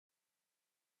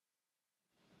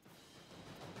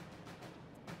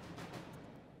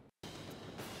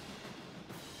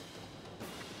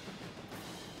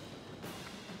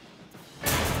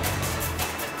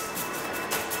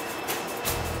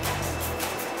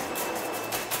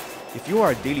If you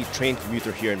are a daily train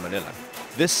commuter here in Manila,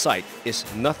 this sight is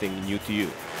nothing new to you.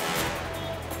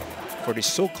 For this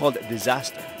so-called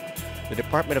disaster, the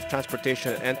Department of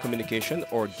Transportation and Communication,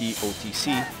 or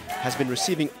DOTC, has been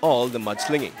receiving all the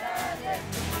mudslinging.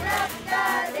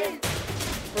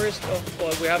 First of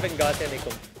all, we haven't gotten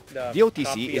the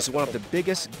DOTC is one of the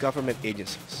biggest government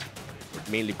agencies.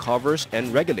 It mainly covers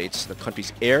and regulates the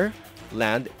country's air,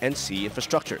 land, and sea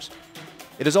infrastructures.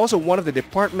 It is also one of the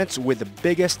departments with the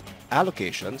biggest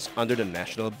allocations under the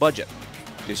national budget.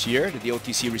 This year, the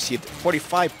DOTC received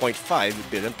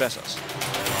 45.5 billion pesos.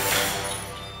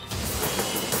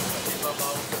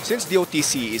 Since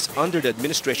DOTC is under the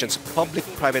administration's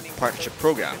public-private partnership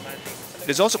program, it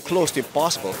is also close to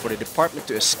impossible for the department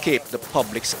to escape the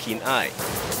public's keen eye.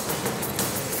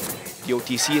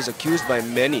 DOTC is accused by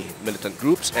many militant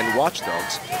groups and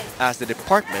watchdogs as the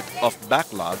department of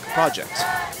backlog projects.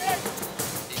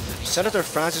 Senator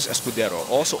Francis Escudero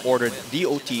also ordered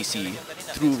DOTC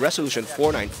through Resolution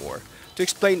 494 to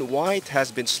explain why it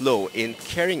has been slow in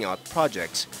carrying out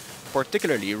projects,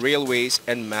 particularly railways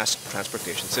and mass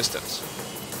transportation systems.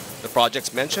 The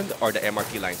projects mentioned are the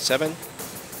MRT Line 7,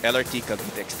 LRT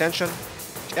Cavite Extension,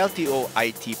 LTO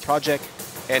IT project,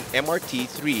 and MRT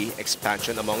 3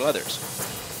 expansion, among others.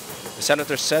 The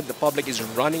senator said the public is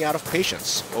running out of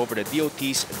patience over the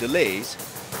DOT's delays,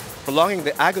 prolonging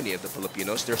the agony of the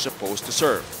Filipinos they're supposed to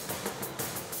serve.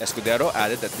 Escudero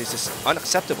added that this is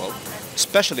unacceptable,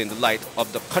 especially in the light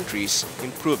of the country's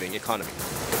improving economy.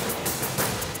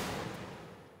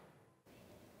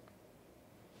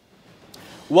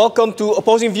 Welcome to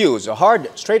Opposing Views, a hard,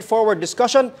 straightforward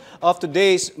discussion of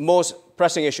today's most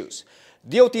pressing issues.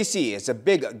 DOTC is a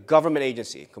big government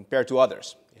agency compared to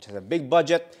others. It has a big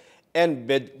budget and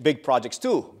big projects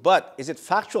too. But is it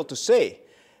factual to say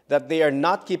that they are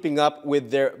not keeping up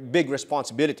with their big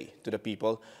responsibility to the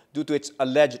people due to its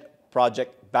alleged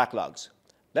project backlogs?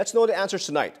 Let's know the answers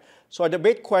tonight. So our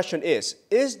debate question is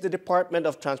the Department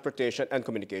of Transportation and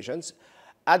Communications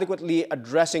adequately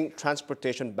addressing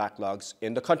transportation backlogs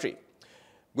in the country?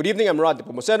 Good evening, I'm Rod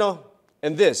Nepomuceno,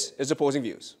 and this is Opposing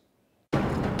Views.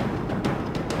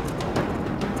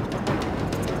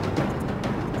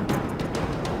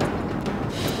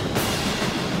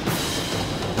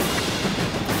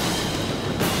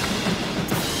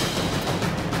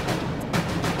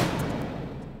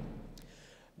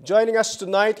 Joining us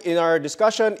tonight in our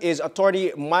discussion is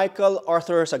Attorney Michael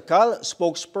Arthur Sagcal,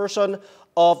 spokesperson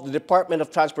of the Department of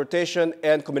Transportation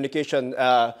and Communication.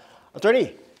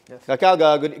 Attorney, yes. Sagcal,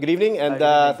 good evening, and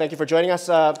thank you for joining us.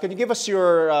 Can you give us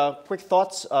your quick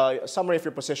thoughts, summary of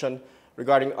your position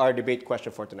regarding our debate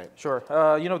question for tonight? Sure.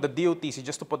 You know, the DOTC,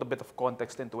 just to put a bit of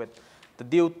context into it, the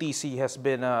DOTC has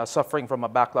been suffering from a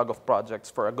backlog of projects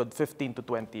for a good 15 to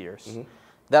 20 years. Mm-hmm.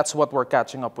 That's what we're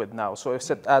catching up with now. So is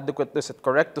it adequate, is it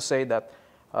correct to say that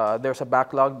there's a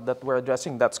backlog that we're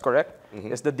addressing? That's correct.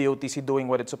 Mm-hmm. Is the DOTC doing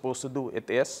what it's supposed to do? It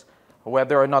is.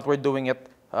 Whether or not we're doing it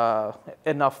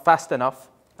fast enough,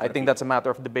 I think that's a matter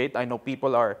of debate. I know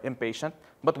people are impatient,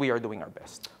 but we are doing our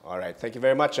best. All right. Thank you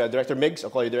very much, Director Miggs. I'll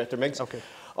call you Director Miggs. Okay.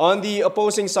 On the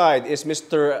opposing side is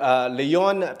Mr.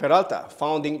 Leon Peralta,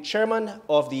 founding chairman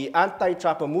of the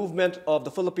Anti-Trapa Movement of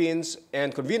the Philippines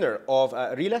and convener of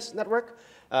Riles Network.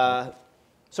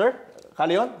 Sir,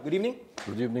 Leon, good evening.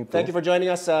 Good evening. Thank you for joining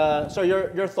us. Sir,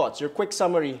 your thoughts, your quick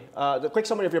summary, the quick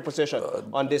summary of your position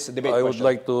on this debate I question. would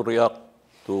like to react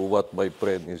to what my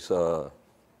friend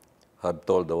had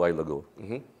told a while ago.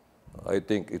 Mm-hmm. I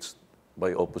think it's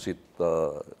my opposite.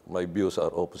 My views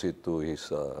are opposite to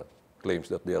his claims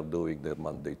that they are doing their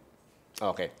mandate.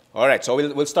 Okay. All right. So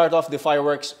we'll start off the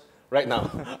fireworks right now.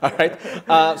 All right.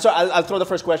 So I'll throw the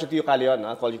first question to you, Leon.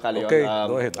 I'll call you Leon. Okay,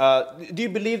 go ahead. Do you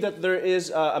believe that there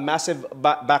is a massive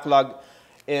backlog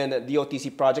in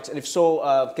DOTC projects? And if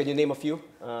so, can you name a few?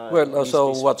 Well, as a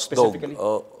watchdog,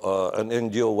 an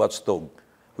NGO watchdog,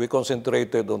 we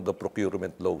concentrated on the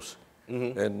procurement laws.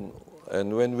 Mm-hmm.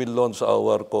 And when we launched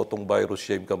our Kotong Virus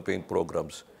Shame campaign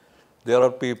programs, there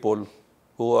are people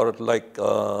who are like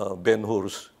Ben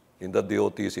Hurs in the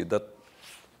DOTC that...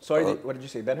 Sorry, what did you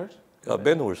say, Ben Hurs?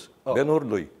 Ben Hurs. Oh. Ben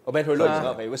Hurloy. Oh, Ben Hurloy.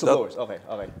 Okay, whistleblowers. Okay.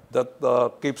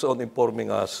 That keeps on informing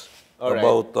us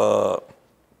about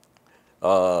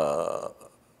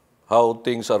how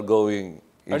things are going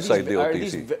inside the DOTC. Are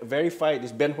these verified,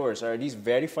 these Ben Hurs, are these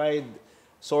verified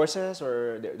sources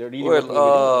or they're really...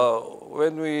 Well,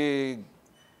 when we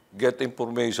get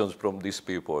information from these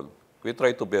people, we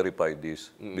try to verify this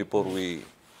before we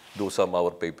do some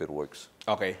our paperwork.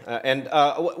 Okay. And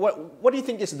what do you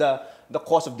think is the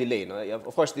cause of delay? No?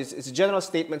 Of course, this is a general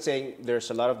statement saying there's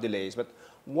a lot of delays, but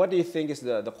What do you think is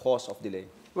the cause of delay?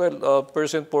 Well,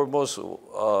 first and foremost,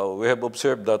 we have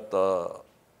observed that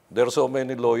there are so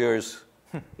many lawyers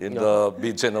in the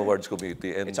Bids and Awards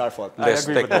Committee and It's our fault. less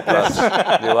I agree with that.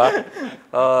 technocrats. Di ba?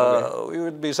 We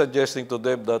would be suggesting to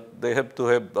them that they have to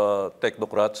have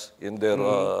technocrats in their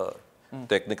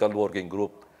technical working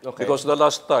group. Okay. Because the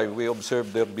last time we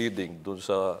observed their bidding dun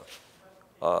sa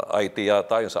IT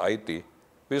yata, yung sa IT,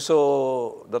 we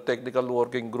saw the technical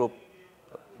working group,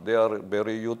 they are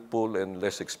very youthful and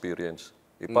less experienced.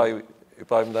 If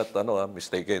I'm not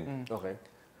mistaken. Okay.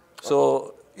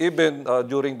 So even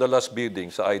during the last bidding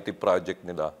sa IT project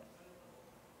nila,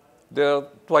 there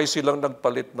twice silang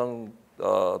nagpalit ng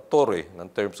tore in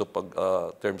terms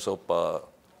of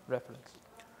Reference.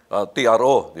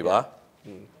 TRO, di ba?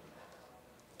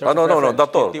 No,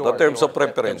 the terms of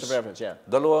reference. Terms of reference, yeah.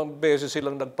 Dalawang beses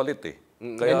silang nagpalit eh.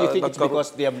 And you think it's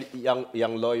because they have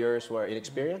young lawyers who are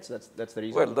inexperienced? That's the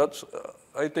reason? Well,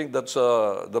 I think that's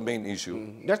the main issue.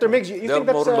 Dr. Miggs, you There think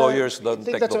are that's more lawyers than you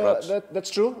think that's, technocrats. that's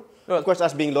true? Of course,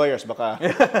 us being lawyers, baka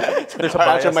There's a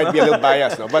our answer bias, might no? be a little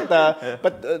biased, no? But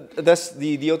does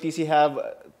the DOTC have,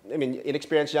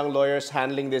 inexperienced young lawyers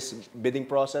handling this bidding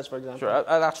process, for example? Sure.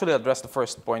 I'll actually address the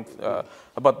first point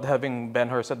about having Ben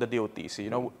Hurst at the DOTC. You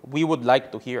know, we would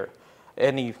like to hear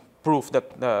any proof that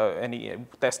any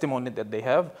testimony that they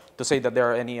have to say that there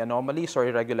are any anomalies or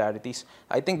irregularities.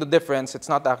 I think the difference, it's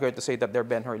not accurate to say that they're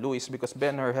Ben-Hur Lewis because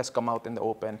Ben-Hur has come out in the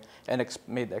open and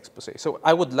made the expose. So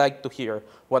I would like to hear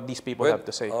what these people have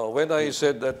to say. When I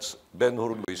said that's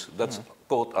Ben-Hur Lewis, that's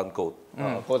quote unquote.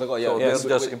 Quote unquote, yeah. So Yes.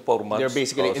 they're just informants. They're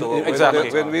basically So Exactly.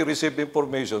 when we receive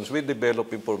informations, we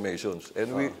develop informations,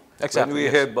 and when Exactly, we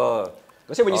yes. have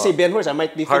Kasi when you say Ben Hurst, I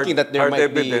might be thinking that there hard might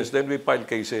evidence, be then we file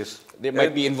cases. they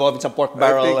might be involved in some pork I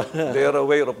barrel. think they are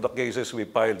aware of the cases we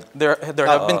filed. There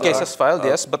have been cases filed,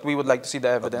 yes, but we would like to see the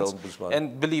evidence. Ombudsman.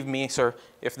 And believe me, sir,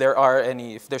 if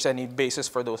there's any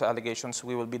basis for those allegations,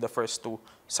 we will be the first to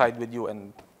side with you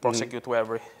and prosecute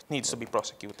whoever needs to be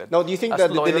prosecuted. Now, do you think As that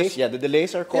the lawyers- delays, the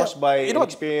delays are caused by You know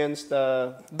what? inexperienced?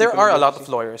 There people are in a the lot DOTC? of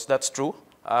lawyers, that's true.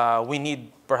 We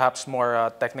need perhaps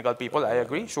more technical people, I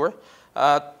agree, sure.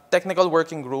 Technical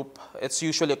working group, it's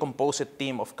usually a composite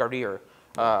team of career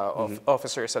of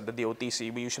officers at the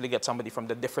DOTC. We usually get somebody from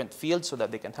the different fields so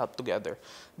that they can help together.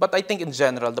 But I think in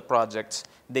general, the projects,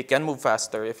 they can move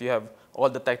faster if you have all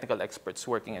the technical experts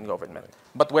working in government.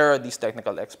 But where are these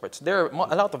technical experts? A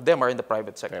lot of them are in the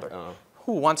private sector.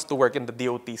 Who wants to work in the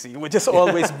DOTC? We're just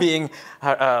always being,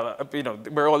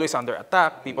 we're always under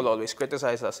attack. People always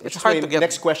criticize us. It's hard to get.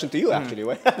 Next question to you, actually.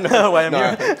 Why- Why I'm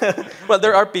here. Well,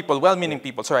 there are people, well-meaning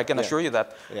people. Sir, I can assure you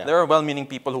that Yeah. there are well-meaning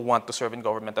people who want to serve in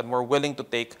government and we're willing to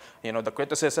take, the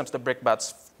criticisms, the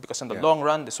brickbats, because in the long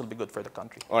run, this will be good for the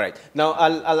country. All right. Now,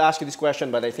 I'll ask you this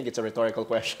question, but I think it's a rhetorical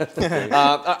question.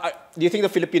 Do you think the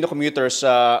Filipino commuters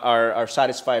are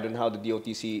satisfied on how the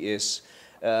DOTC is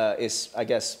I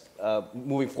guess,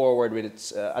 moving forward with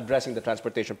its addressing the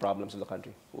transportation problems of the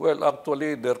country? Well,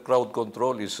 actually, their crowd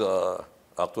control is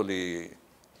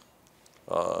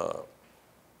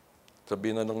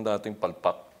sabihin na nung nating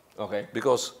palpak. Okay.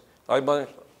 Because I'm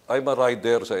a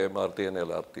rider sa MRT and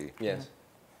LRT. Yes.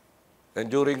 And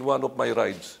during one of my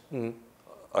rides,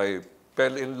 I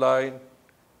fell in line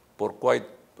for quite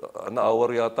an hour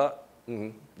yata.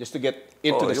 Just to get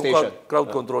into the yung station. crowd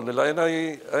control nila.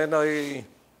 And I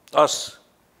asked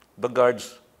the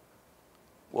guards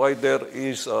why there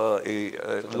is a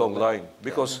long line.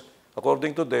 Because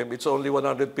according to them, it's only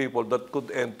 100 people that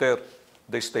could enter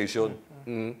the station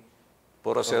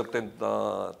for a certain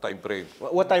time frame.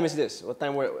 What time is this? What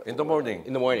time were In the morning.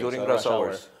 In the morning. During so rush hour.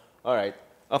 hours. All right.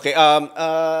 Okay.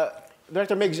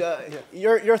 Director Miggs,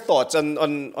 your thoughts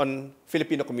on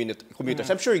Filipino commuters?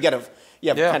 I'm sure you have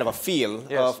kind of a feel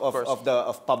Yes,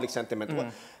 of public sentiment.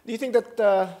 Do you think that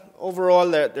overall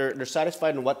they're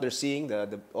satisfied in what they're seeing,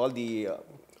 all the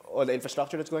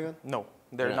infrastructure that's going on? No,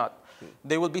 they're not.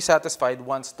 They will be satisfied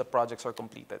once the projects are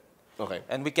completed. Okay.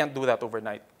 And we can't do that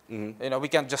overnight. We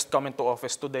can't just come into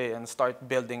office today and start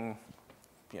building,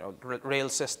 rail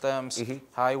systems,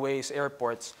 highways,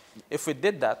 airports. If we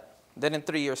did that, then in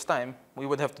 3 years' time, we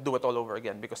would have to do it all over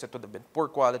again because it would have been poor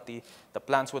quality, the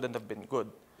plans wouldn't have been good.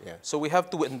 Yeah. So we have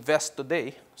to invest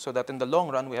today so that in the long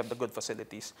run, we have the good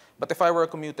facilities. But if I were a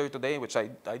commuter today, which I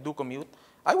do commute,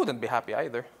 I wouldn't be happy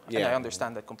either. And Yeah. I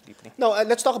understand that completely. Now,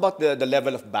 let's talk about the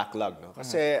level of backlog. No?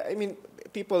 Kasi,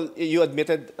 you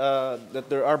admitted that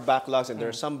there are backlogs and there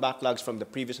are some backlogs from the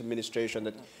previous administration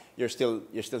that you're still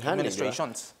handling.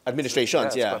 Administrations.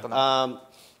 Administrations, Yeah, yeah. it's quite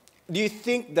Do you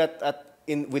think that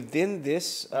within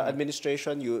this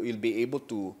administration, you'll be able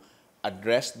to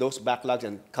address those backlogs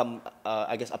and come,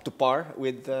 I guess, up to par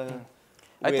with?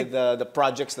 with the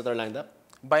projects that are lined up?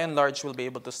 By and large, we'll be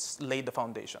able to lay the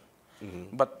foundation.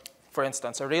 But for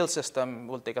instance, a rail system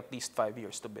will take at least 5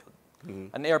 years to build.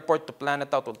 An airport, to plan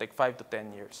it out, will take 5 to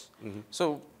 10 years.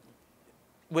 So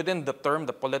within the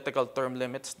political term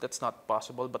limits, that's not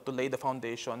possible, but to lay the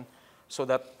foundation so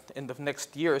that in the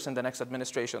next years, in the next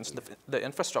administrations, the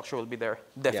infrastructure will be there.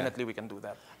 Definitely we can do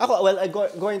that.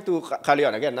 Going to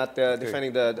Leon, again, not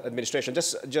defending the administration,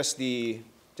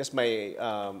 just my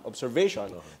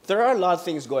observation, there are a lot of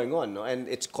things going on, no? And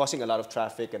it's causing a lot of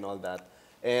traffic and all that.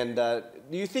 And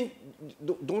do you think,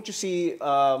 don't you see,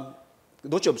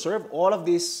 don't you observe all of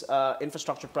these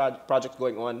infrastructure projects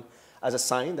going on as a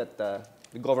sign that the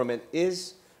government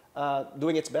is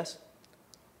doing its best?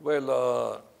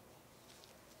 Well,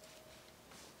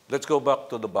 let's go back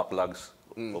to the backlogs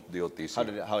of the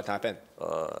DOTC. How it happened?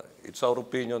 It's our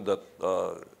opinion that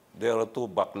there are 2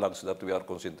 backlogs that we are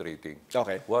concentrating.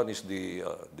 Okay. One is the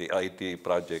IT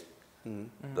project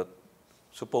that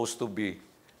supposed to be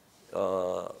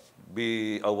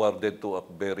awarded to a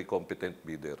very competent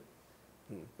bidder.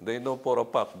 They know for a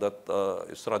fact that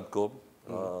Stradcom,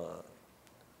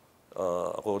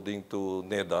 according to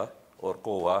NEDA or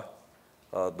COA,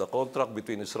 the contract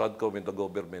between Stradcom and the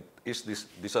government is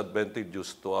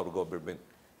disadvantageous to our government.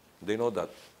 They know that.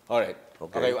 All right.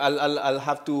 Okay. I'll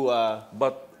have to.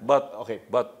 But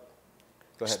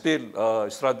Go ahead. still,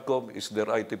 Stradcom is their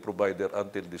IT provider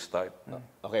until this time.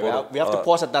 Okay, we have to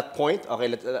pause at that point. Okay,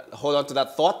 let's hold on to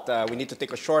that thought. We need to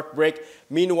take a short break.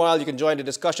 Meanwhile, you can join the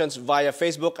discussions via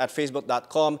Facebook at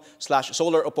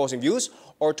facebook.com/solaropposingviews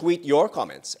or tweet your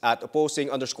comments at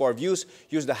opposing_views.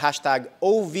 Use the hashtag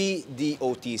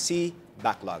OVDOTC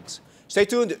backlogs. Stay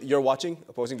tuned. You're watching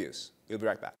Opposing Views. We'll be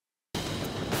right back.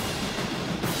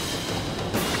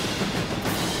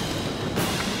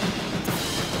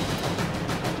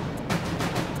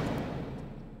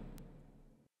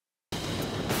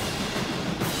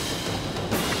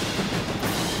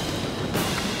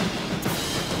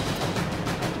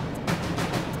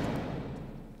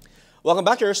 Welcome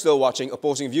back. You're still watching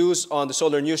Opposing Views on the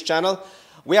Solar News Channel.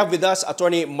 We have with us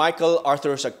Attorney Michael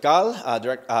Arthur Sagcal,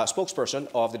 spokesperson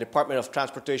of the Department of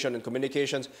Transportation and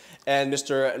Communications, and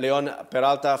Mr. Leon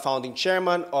Peralta, founding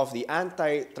chairman of the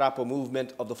Anti-Trapo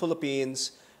Movement of the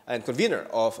Philippines and convener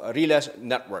of Riles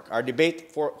Network. Our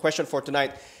question for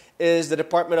tonight is the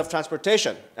Department of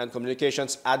Transportation and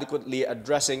Communications adequately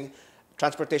addressing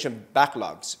transportation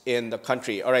backlogs in the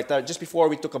country? All right, just before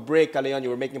we took a break, Leon, you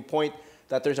were making a point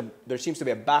that there seems to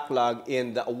be a backlog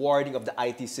in the awarding of the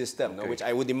IT system, no, which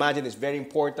I would imagine is very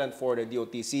important for the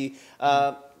DOTC.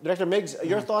 Director Miggs,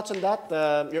 your thoughts on that?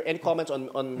 Any comments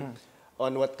on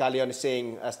what Leon is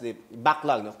saying as the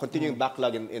backlog, no, continuing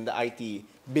backlog in the IT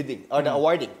bidding or the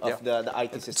awarding of the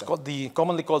IT system? It's called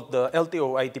commonly called the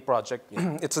LTO IT project.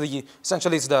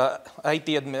 Essentially it's the IT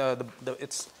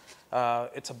it's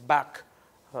a back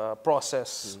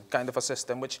process kind of a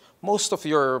system, which most of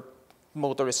your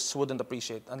motorists wouldn't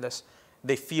appreciate unless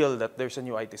they feel that there's a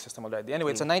new IT system already.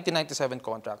 Anyway, it's a 1997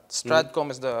 contract. Stradcom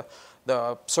is the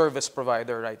service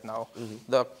provider right now.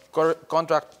 The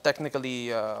contract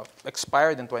technically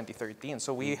expired in 2013.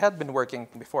 So we had been working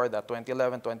before that,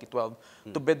 2011, 2012,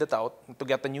 to bid it out, to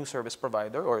get a new service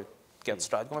provider or get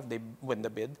Stradcom if they win the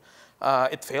bid.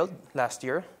 It failed last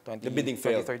year. The bidding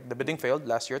failed. The bidding failed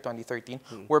last year, 2013.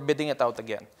 We're bidding it out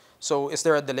again. So is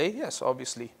there a delay? Yes,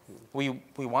 obviously. We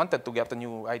wanted to get a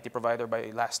new IT provider by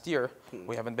last year.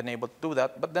 We haven't been able to do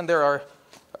that. But then there are...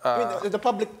 I mean, the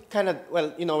public kind of,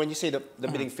 well, you know, when you say the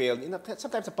bidding failed, you know,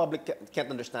 sometimes the public can't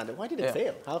understand it. Why did it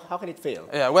fail? How can it fail?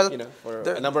 Yeah, well... You know, for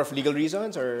a number of legal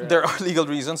reasons? Or there are legal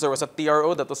reasons. There was a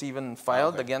TRO that was even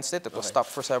filed against it. It was stopped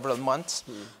for several months.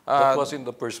 That was in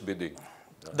the first bidding.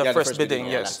 The first bidding,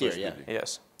 yes. Last year,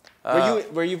 Yes.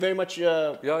 Were you very much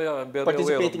I'm very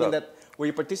participating aware in of that? Were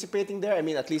you participating there? I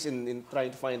mean, at least in trying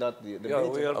to find out the bids?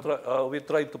 We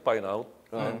tried to find out.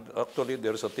 And actually,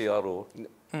 there's a TRO.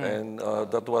 And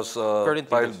that was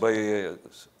filed by a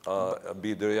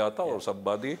bidder yata or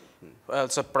somebody. Well,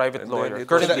 it's a private And lawyer. then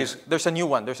Currently, there's a new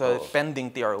one. There's a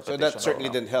pending TRO petition. So that certainly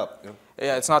didn't help.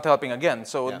 Yeah, it's not helping again.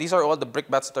 So these are all the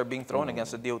brickbats that are being thrown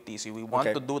against the DOTC. We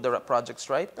want to do the projects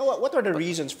right. Now, what are the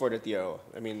reasons for the TRO?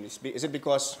 I mean, is it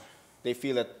because they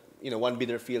feel that, you know, one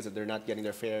bidder feels that they're not getting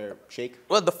their fair shake?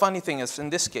 Well, the funny thing is,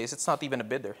 in this case, it's not even a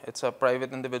bidder. It's a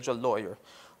private individual lawyer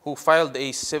who filed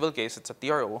a civil case. It's a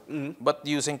TRO, but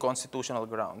using constitutional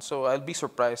grounds. So I'll be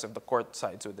surprised if the court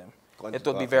sides with him. It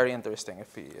would be very interesting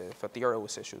if a TRO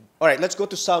was issued. All right, let's go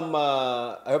to some,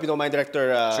 I hope you don't mind,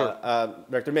 Director Sure.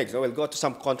 Director Miggs. We'll go to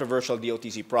some controversial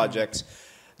DOTC projects.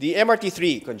 The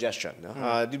MRT3 congestion.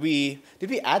 Did we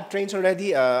add trains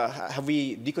already? Have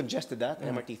we decongested that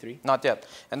MRT3? Not yet.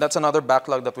 And that's another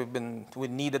backlog that we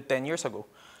needed 10 years ago.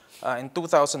 In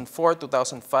 2004,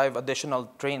 2005,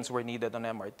 additional trains were needed on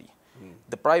MRT.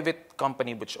 The private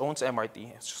company which owns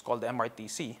MRT, it's just called the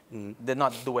MRTC, did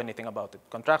not do anything about it.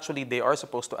 Contractually, they are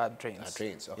supposed to add trains. Add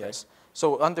trains, okay. Yes.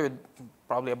 So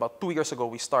probably about 2 years ago,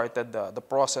 we started the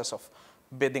process of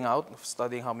bidding out,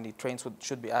 studying how many trains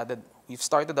should be added. We've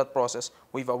started that process.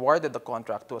 We've awarded the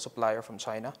contract to a supplier from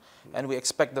China, and we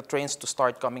expect the trains to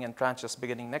start coming in tranches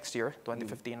beginning next year,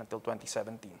 2015 until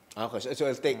 2017. Okay,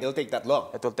 so it'll take that long.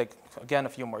 It will take, again, a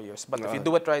few more years. But if you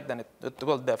do it right, then it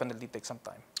will definitely take some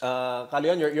time.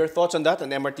 Leon, your thoughts on that, on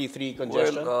MRT3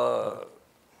 congestion? Well,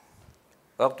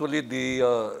 actually,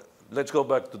 let's go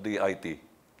back to the IT.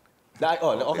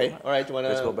 Okay. All right. You want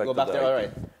to go back there? All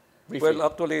right. Briefly. Well,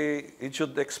 actually, it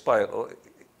should expire.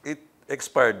 It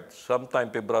expired sometime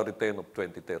February 10 of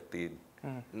 2013.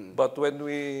 But when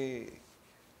we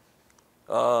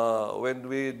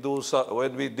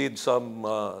did some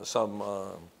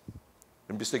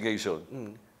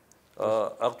investigation,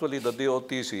 actually the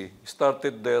DOTC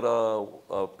started their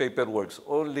paperwork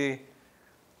only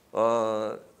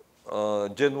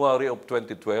January of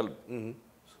 2012.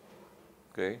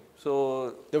 Okay,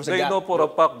 so they know for a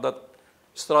fact that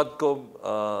Stratcom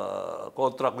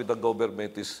contract with the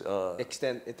government is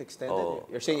extended.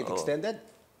 You're saying it extended?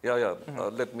 Yeah.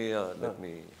 Let me.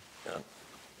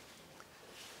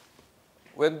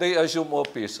 When they assume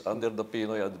office under the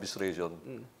Pinoy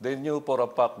administration, they knew for a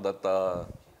fact that the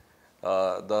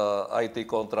IT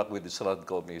contract with the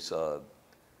Stratcom is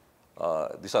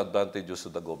disadvantageous to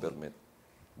the government.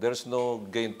 There's no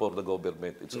gain for the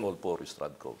government. It's all for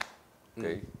Stratcom.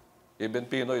 Okay, even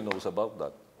Pinoy knows about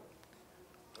that.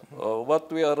 What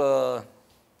we are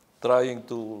trying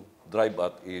to drive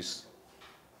at is,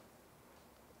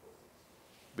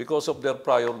 because of their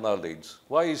prior knowledge,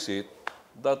 why is it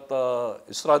that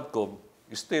Stratcom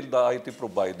is still the IT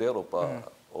provider of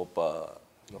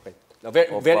Okay. Now,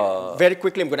 very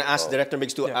quickly, I'm going to ask Director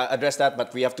Miggs to address that,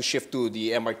 but we have to shift to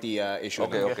the MRT issue.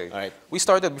 Okay. All right. We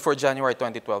started before January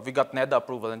 2012. We got NEDA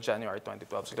approval in January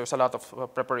 2012, so there's a lot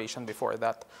of preparation before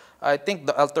that. I think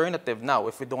the alternative now,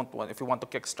 if we want to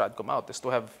kick Stratcom out, is to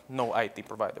have no IT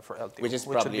provider for LTO, which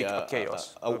probably would be a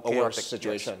chaos, a worse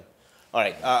situation. Yes. All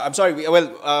right. I'm sorry.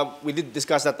 We did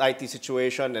discuss that IT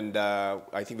situation, and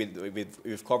I think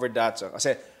we've covered that. So I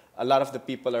said, a lot of the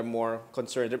people are more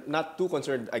concerned. They're not too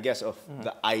concerned, I guess, of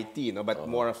the IT, but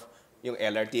more of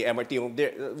LRT,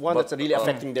 MRT, one that's really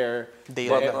affecting their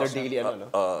daily.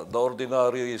 The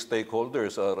ordinary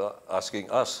stakeholders are asking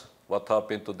us what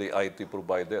happened to the IT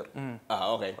provider.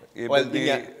 Okay. Even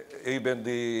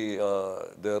their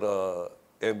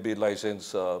MB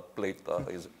license plate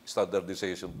is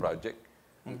standardization project.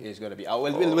 Is going to be.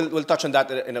 We'll touch on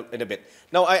that in a bit.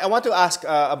 Now, I want to ask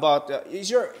about is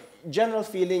your general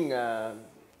feeling,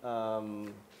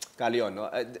 Leon,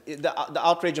 the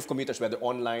outrage of commuters, whether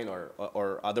online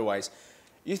or otherwise,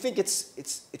 you think it's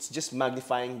just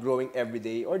magnifying, growing every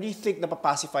day, or do you think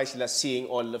napapacify sila seeing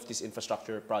all of these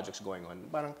infrastructure projects going on?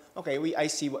 Parang, okay, I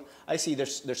see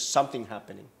there's something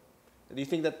happening. Do you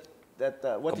think that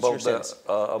what is your sense?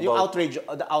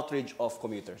 The outrage of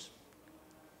commuters.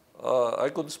 I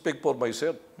could speak for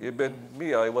myself. Even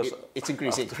me, I was. It's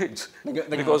increasing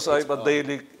because I'm a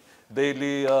daily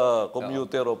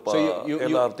commuter of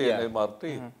LRT and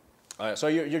MRT. So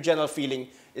your general feeling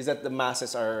is that the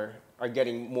masses are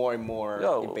getting more and more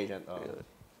impatient.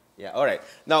 Yeah. All right.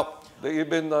 Now they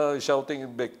even shouting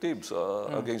invectives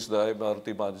against the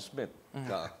MRT management.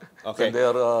 Okay. And they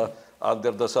are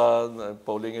under the sun,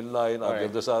 falling in line, under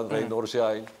the sun, rain or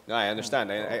shine. No, I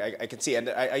understand. I can see, and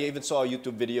I even saw a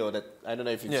YouTube video that I don't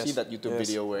know if you've seen that YouTube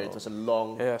video where it was a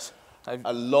long. Yes.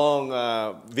 A long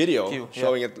video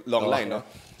showing a long line. No?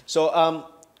 So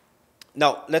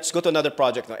now let's go to another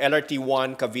project. Now,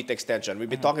 LRT1 Cavite extension. We've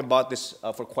been talking about this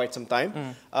for quite some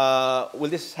time. Will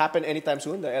this happen anytime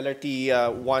soon? The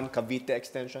LRT1 Cavite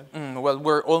extension? Well,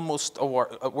 we're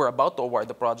about to award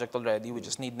the project already. We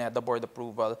just need NEDA board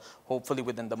approval, hopefully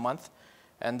within the month.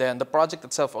 And then the project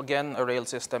itself, again, a rail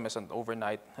system isn't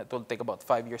overnight. It will take about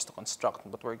 5 years to construct,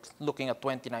 but we're looking at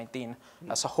 2019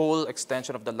 as a whole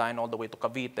extension of the line all the way to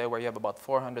Cavite, where you have about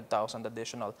 400,000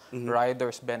 additional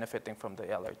riders benefiting from the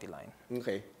LRT line.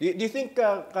 Okay. Do you think,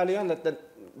 Leon, that the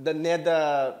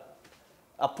NEDA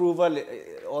approval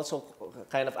also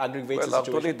kind of aggravates the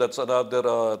situation? Actually, that's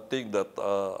another thing that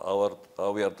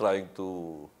we are trying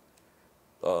to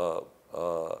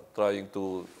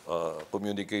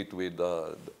communicate with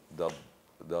the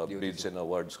Bids and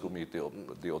Awards Committee of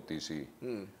the DOTC.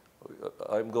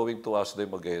 I'm going to ask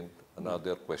them again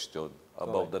another question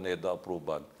about the NEDA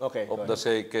approval of the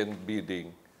second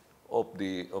bidding of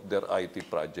their IT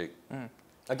project.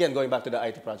 Again, going back to the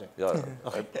IT project. Yeah.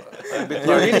 I've been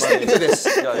You're really trying sticking to this.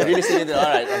 Yeah. You're really sticking to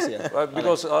All right, I see.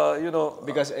 because, you know,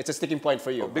 Because it's a sticking point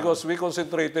for you. because we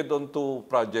concentrated on two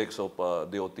projects of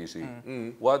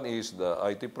DOTC. One is the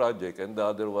IT project, and the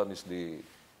other one is the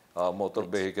motor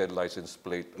vehicle license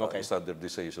plate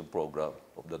standardization program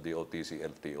of the DOTC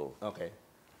LTO. Okay.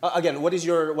 Again, what is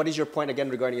your point again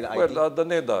regarding the IT? Well, the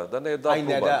NEDA approval.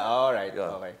 NEDA. All right.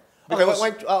 Yeah. Okay. Because-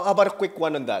 Okay. How about a quick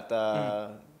one on that?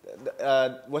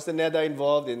 Was the NEDA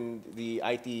involved in the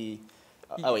IT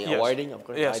Yes. awarding? Of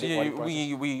course. Yes, the IT awarding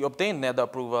process? we obtained NEDA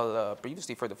approval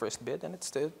previously for the first bid, and it's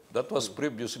still That was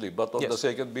previously, but on the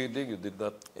second bidding, you did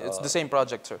not. it's the same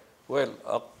project, sir. Well,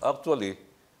 actually,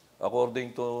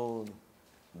 according to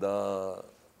the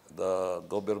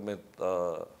Government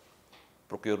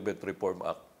Procurement Reform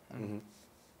Act,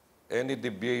 any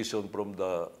deviation from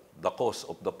the cost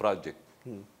of the project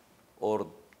or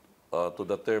to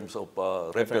the terms of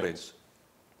reference,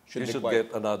 you should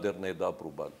get another NEDA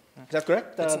approval. Is that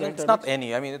correct? It's not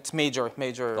any. I mean, it's major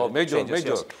Oh, major. changes,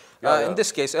 yes. Yeah, In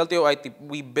this case, LTO IT,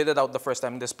 we bid it out the first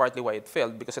time. This is partly why it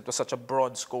failed, because it was such a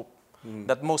broad scope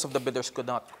that most of the bidders could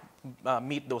not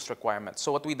meet those requirements.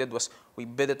 So what we did was we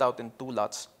bid it out in 2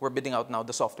 lots. We're bidding out now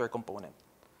the software component.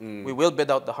 We will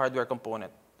bid out the hardware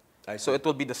component. So it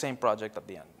will be the same project at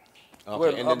the end. Okay.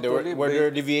 Well, And then actually, were there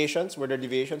deviations? Were there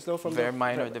deviations though from Very the-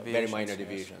 minor Very deviations, minor yes.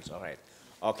 deviations. All right.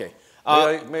 Okay.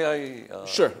 May I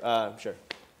Sure. Sure.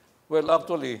 Well,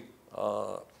 actually,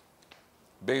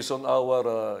 based on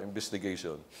our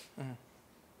investigation,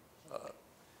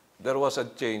 there was a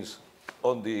change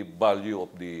on the value of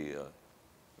the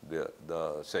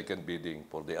second bidding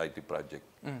for the IT project.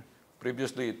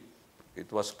 Previously,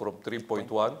 it was from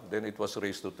 3.1, then it was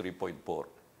raised to 3.4.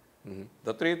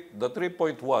 The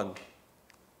 3.1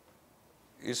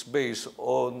 is based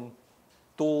on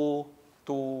two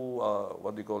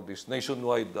what do you call this,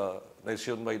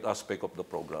 nationwide aspect of the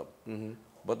program.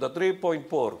 But the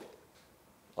 3.4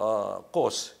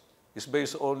 cost is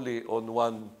based only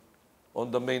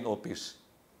on the main office.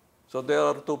 So there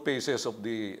are 2 phases of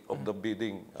the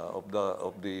bidding of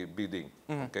the bidding.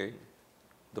 Okay,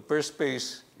 the first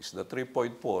phase is the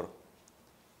 3.4,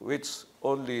 which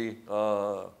only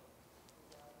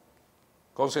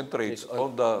concentrates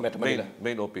on the Metro Manila.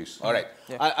 main office. All right.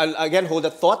 I'll again hold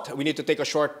that thought. We need to take a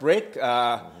short break.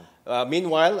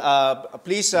 Meanwhile,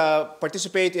 please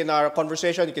participate in our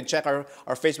conversation. You can check our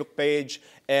Facebook page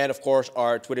and, of course,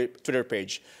 our Twitter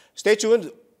page. Stay tuned.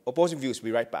 Opposing Views.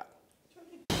 Be right back.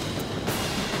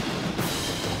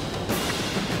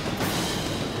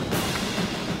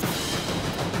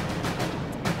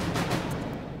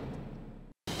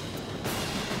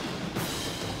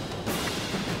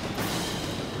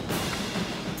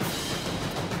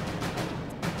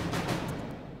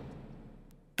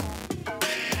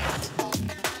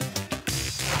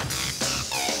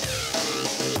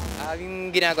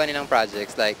 Yung ginagawa nilang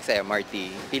projects like sa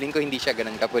MRT, feeling ko hindi siya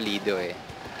ganun kapulido eh.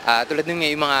 Tulad nung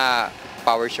yung mga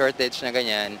power shortage na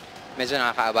ganyan, medyo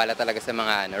nakakaabala talaga sa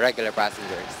mga regular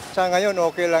passengers. Sa ngayon,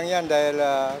 okay lang yan dahil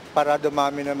para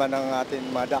dumami naman ang ating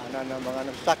madaanan ng mga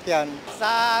nagsakyan.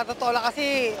 Sa totoo lang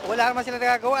kasi, wala naman sila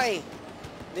nagagawa eh.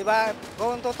 Di ba?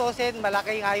 Kung tutusin,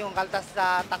 malaki nga yung kaltas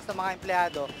sa tax ng mga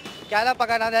empleyado. Kaya lang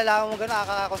pag nalalaman mo gano'n,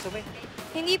 nakakakonsumi.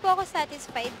 Hindi po ako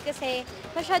satisfied kasi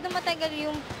masyado matagal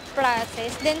yung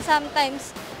process. Then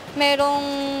sometimes, merong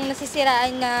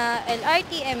nasisiraan na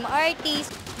LRT, MRT.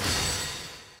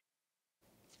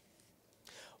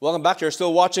 Welcome back. You're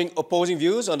still watching Opposing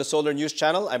Views on the Solar News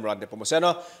Channel. I'm Rodney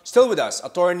Pomoceno. Still with us,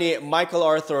 Attorney Michael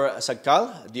Arthur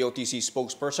Sagcal, DOTC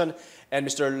spokesperson, and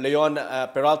Mr. Leon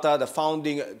Peralta, the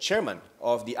founding chairman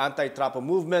of the Anti-Trapo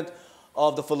Movement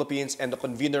of the Philippines and the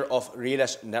convener of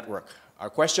Realist Network.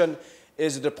 Our question: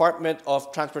 is the Department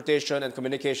of Transportation and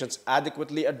Communications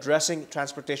adequately addressing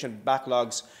transportation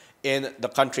backlogs in the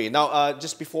country? Now,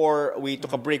 just before we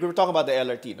took a break, we were talking about the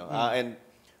LRT, no? And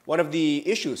one of the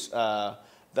issues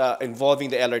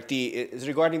involving the LRT is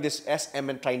regarding this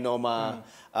SM and Trinoma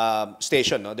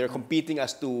station. No? They're competing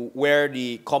as to where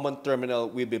the common terminal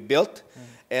will be built.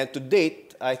 And to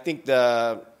date, I think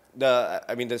the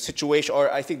situation,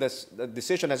 or I think the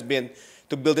decision has been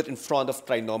to build it in front of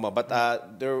Trinoma. But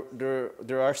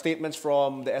there are statements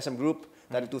from the SM Group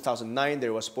that in 2009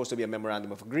 there was supposed to be a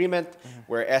memorandum of agreement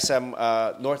where SM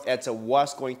North EDSA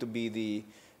was going to be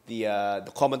the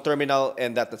common terminal,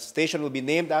 and that the station will be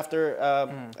named after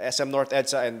SM North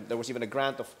EDSA, and there was even a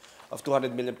grant of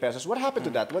 200 million pesos. What happened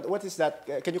to that? What is that?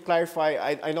 Can you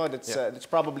clarify? I know that's it's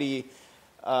probably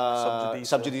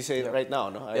Sub judice, right now,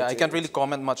 no? Yeah, I can't really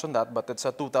comment much on that, but it's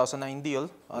a 2009 deal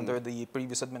under the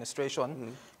previous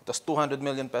administration. It was 200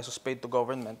 million pesos paid to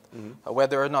government.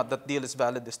 Whether or not that deal is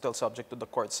valid is still subject to the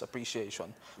court's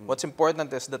appreciation. What's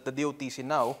important is that the DOTC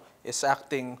now is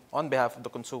acting on behalf of the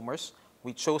consumers.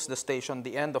 We chose the station,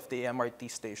 the end of the MRT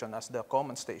station, as the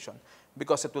common station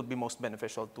because it will be most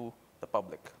beneficial to the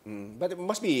public. But it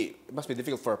must be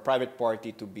difficult for a private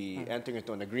party to be entering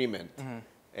into an agreement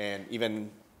and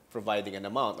even providing an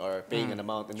amount or paying an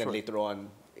amount, and then later on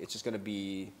it's just going to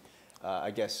be,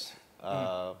 I guess,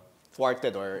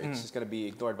 thwarted, or it's just going to be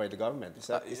ignored by the government.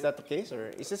 Is that the case,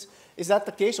 or is that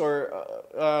the case, or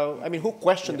I mean, who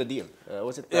questioned the deal?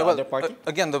 Was it the other party?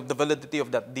 Again, the validity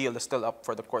of that deal is still up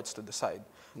for the courts to decide.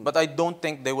 But I don't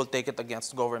think they will take it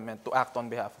against government to act on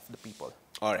behalf of the people.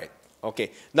 All right.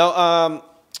 Okay. Now, I'll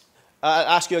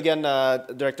ask you again,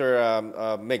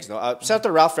 Director Miggs. No?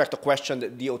 Senator Ralph Recto questioned the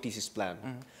DOTC's plan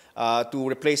to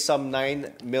replace some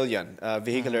 9 million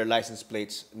vehicular license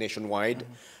plates nationwide.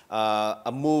 A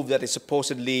move that is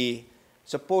supposedly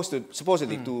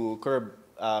to curb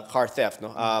car theft.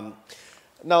 No?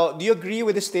 Now, do you agree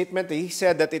with the statement? He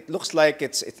said that it looks like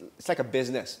it's like a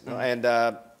business, no? And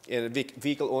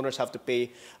vehicle owners have to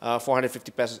pay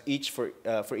 450 pesos each for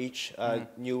each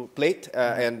new plate,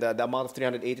 and the amount of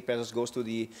 380 pesos goes to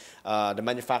the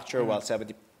manufacturer, while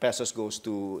 70 pesos goes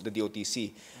to the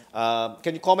DOTC.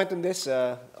 Can you comment on this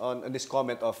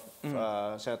comment of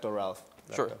Senator Ralph?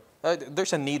 Sure.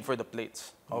 There's a need for the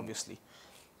plates, obviously.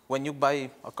 When you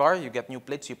buy a car, you get new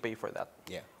plates, you pay for that.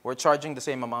 Yeah. We're charging the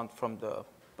same amount from the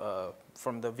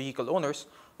vehicle owners.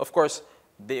 Of course,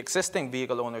 the existing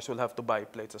vehicle owners will have to buy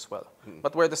plates as well.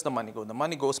 But where does the money go? The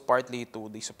money goes partly to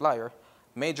the supplier.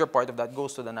 Major part of that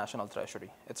goes to the national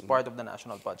treasury. It's part of the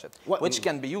national budget, which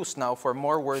can be used now for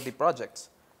more worthy projects.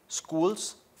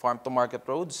 Schools, farm-to-market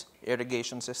roads,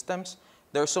 irrigation systems.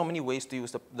 There are so many ways to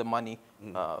use the money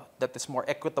that is more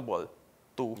equitable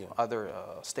to other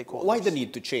stakeholders. Why the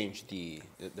need to change the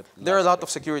There are a lot of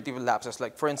security lapses.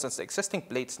 Like, for instance, the existing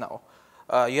plates now,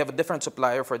 you have a different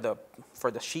supplier for the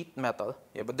sheet metal.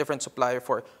 You have a different supplier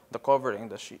for the covering,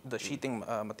 the sheeting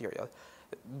material.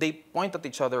 They point at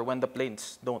each other when the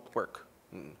plates don't work.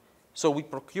 So we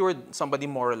procured somebody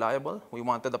more reliable. We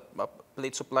wanted a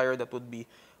plate supplier that would be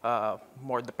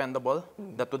more dependable,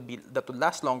 that would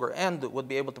last longer, and would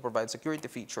be able to provide security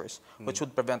features, which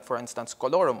would prevent, for instance,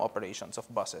 colorum operations of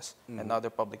buses and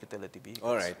other public utility vehicles.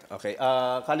 All right. Okay.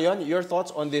 Leon, your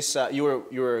thoughts on this? You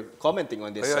were commenting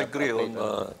on this. I agree on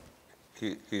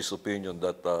his opinion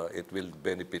that it will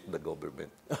benefit the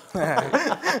government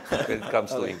when it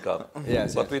comes to income.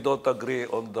 Yes, but we don't agree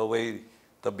on the way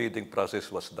the bidding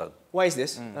process was done. Why is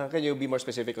this? Can you be more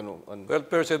specific on? Well,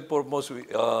 first and foremost,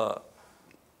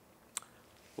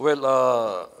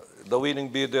 the winning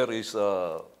bidder is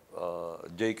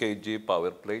JKG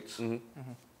Power Plates.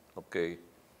 Okay,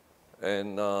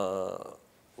 and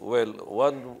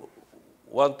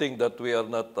one thing that we are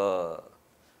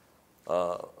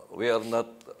not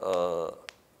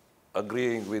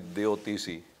agreeing with the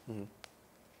DOTC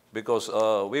because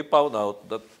we found out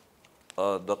that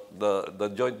the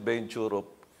joint venture of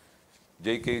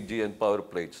JKG and Power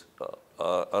Plates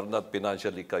are not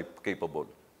financially capable.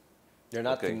 They're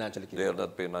not financially capable. They are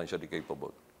not financially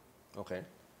capable. Okay.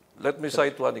 Let me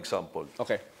cite one example.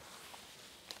 Okay.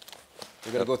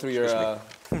 You're going to go through your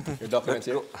documents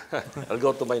here? I'll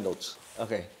go to my notes.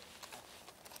 Okay.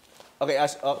 Okay,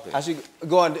 as you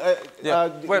go on,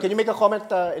 can you make a comment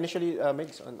initially,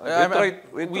 Miggs?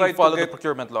 We follow the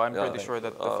procurement law. I'm pretty sure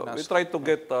that we tried to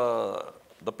get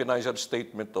the financial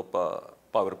statement of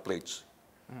Power Plates.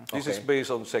 This is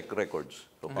based on SEC records.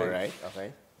 Okay? All right,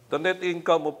 okay. The net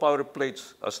income of Power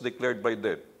Plates, as declared by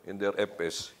them in their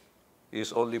FS,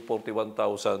 is only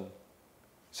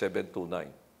 41,729.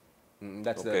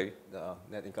 That's the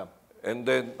net income. And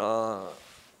then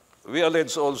we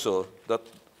allege also that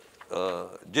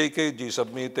JKG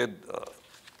submitted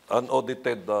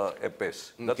unaudited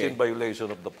FS. That's in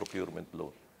violation of the procurement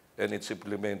law, and it's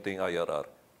implementing IRR.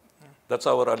 That's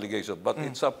our allegation, but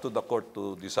it's up to the court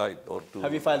to decide or to...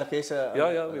 Have you filed a case?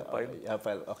 Yeah, we filed. You have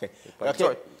filed, okay.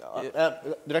 Sorry.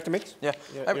 Director Miggs? Yeah.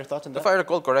 Your thoughts on that? If I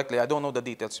recall correctly, I don't know the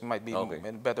details, it might be in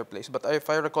a better place, but if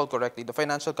I recall correctly, the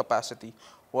financial capacity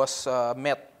was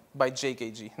met by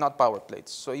JKG, not Power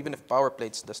Plates. So even if Power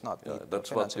Plates does not meet that's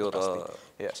the what financial your... capacity.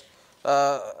 Yes.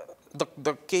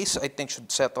 The case, I think,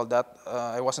 should settle that.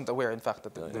 I wasn't aware, in fact,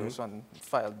 that there was one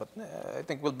filed, but I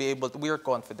think we'll be able to, we are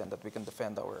confident that we can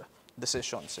defend our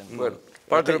decisions. Well,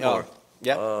 furthermore,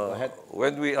 go ahead.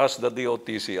 when we asked the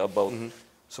DOTC about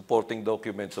supporting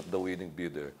documents of the winning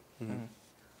bidder,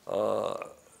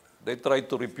 they tried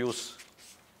to refuse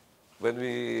when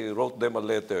we wrote them a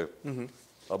letter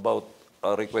about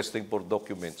requesting for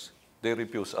documents. They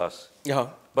refused us.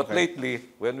 But lately,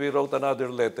 when we wrote another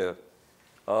letter,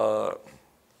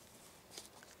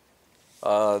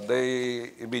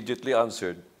 they immediately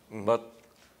answered. But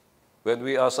when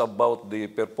we asked about the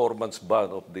performance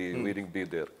bond of the winning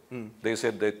bidder, they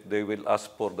said that they will ask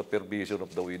for the permission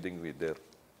of the winning bidder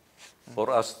for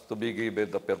us to be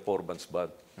given the performance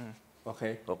bond.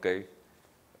 Okay. Okay?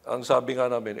 Ang sabi nga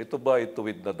namin, ito ba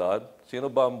ituwid na daan?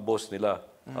 Sino ba ang boss nila?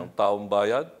 Ang taong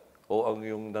bayan o ang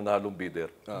yung nanalong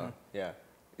bidder? Yeah.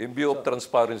 In view of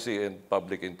transparency and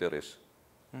public interest,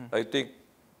 I think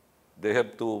they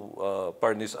have to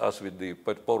furnish us with the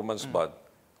performance bond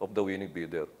of the winning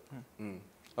bidder.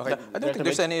 Okay. I don't think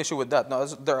there's any issue with that. No,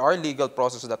 there are legal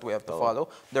processes that we have to follow.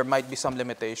 There might be some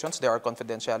limitations. There are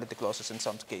confidentiality clauses in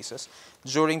some cases.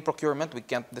 During procurement, we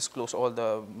can't disclose all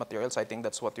the materials. I think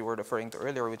that's what you were referring to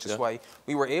earlier, which is why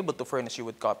we were able to furnish you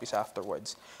with copies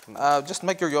afterwards. Just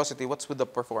my curiosity, what's with the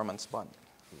performance bond?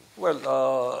 Well,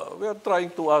 we are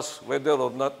trying to ask whether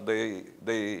or not they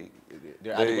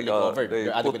adequately covered.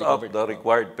 They're put adequately up covered. the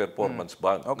required performance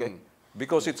bond. Okay.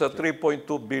 Because it's a 3.2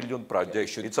 billion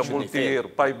project. It's a multi-year,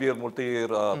 5-year multi-year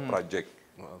project.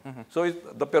 So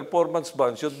the performance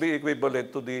bond should be equivalent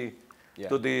to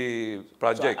the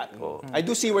project. I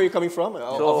do see where you're coming from.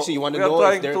 So Obviously, you want to we are know if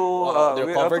trying they're, to they're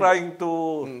we are covered. trying to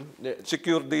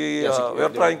secure the we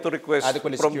are trying to request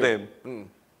adequately from secured.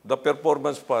 them the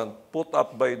performance fund put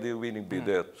up by the winning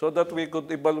bidder so that we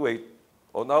could evaluate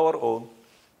on our own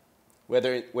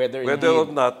whether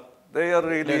or not they are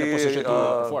they're in a really position to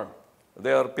perform.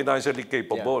 they are financially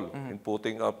capable in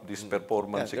putting up this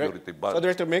performance security bond. So,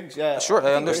 Director Miggs, Sure,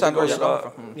 I understand where you're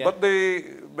coming from.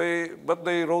 But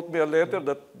they wrote me a letter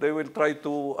that they will try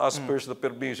to ask first the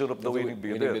permission of the winning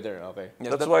bidder. Okay.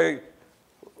 Yes, That's why,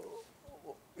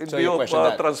 in So view you of question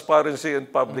that? transparency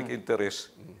and public interest,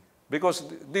 because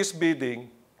this bidding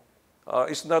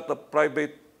is not a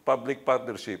private-public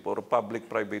partnership or a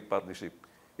public-private partnership.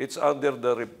 It's under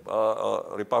the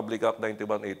Republic Act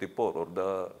 9184 or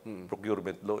the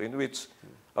procurement law in which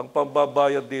ang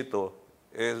pambabayad dito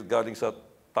is galing sa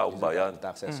taong bayan.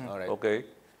 Taxes. All right. Okay?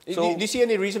 Do you see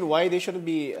any reason why they shouldn't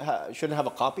have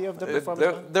a copy of the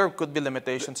performance bond? There could be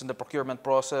limitations in the procurement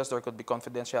process. There could be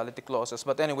confidentiality clauses.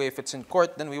 But anyway, if it's in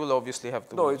court, then we will obviously have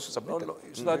to submit it.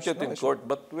 It's not yet in court,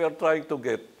 but we are trying to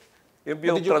get in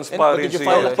view of Did transparency you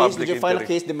file and a case? public Did you file a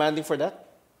interest. case demanding for that?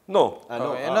 No.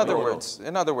 No. In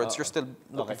other words, you're still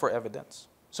looking for evidence.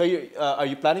 So are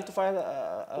you planning to file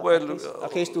a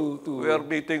case to? We are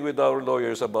meeting with our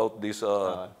lawyers about this,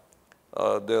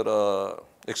 their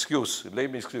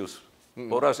lame excuse.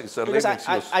 For us, it's a lame Because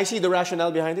excuse. I see the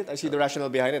rationale behind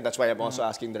it. That's why I'm also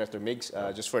asking Director Miggs,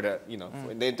 just for the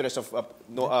in the interest of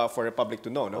for the public to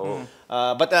know. No?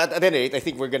 But at any rate, I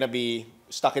think we're gonna be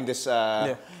stuck in this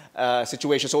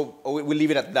situation. So we'll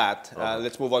leave it at that.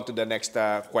 Let's move on to the next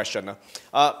question.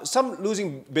 Some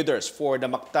losing bidders for the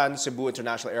Mactan Cebu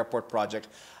International Airport project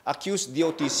accused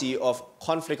DOTC of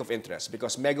conflict of interest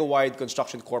because Megawide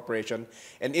Construction Corporation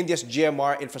and India's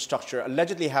GMR Infrastructure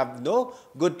allegedly have no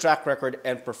good track record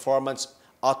and performance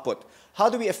output. How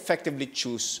do we effectively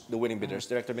choose the winning bidders?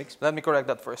 Director Miggs? Let me correct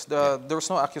that first. There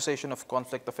was no accusation of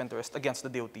conflict of interest against the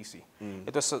DOTC.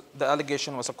 It was the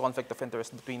allegation was a conflict of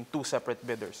interest between two separate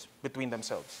bidders, between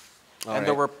themselves. And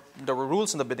there were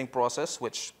rules in the bidding process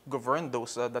which governed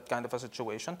those that kind of a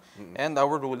situation. And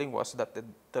our ruling was that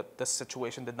the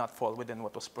situation did not fall within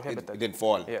what was prohibited. It didn't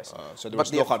fall. Yes. So there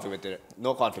was no conflict of interest.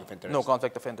 No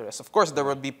conflict of interest. Of course, there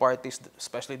will be parties,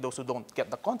 especially those who don't get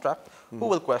the contract, who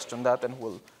will question that and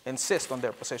will insist on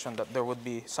their position that there would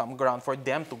be some ground for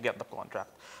them to get the contract.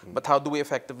 But how do we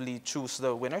effectively choose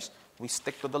the winners? We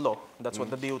stick to the law. That's what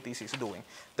the DOTC is doing.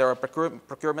 There are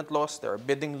procurement laws, there are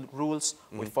bidding rules.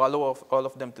 We follow all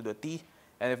of them to the T.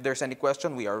 And if there's any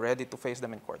question, we are ready to face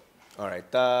them in court. All right.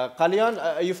 Leon,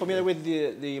 are you familiar with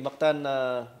the Mactan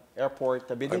Airport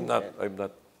bidding? I'm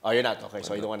not. Oh, you're not? Okay,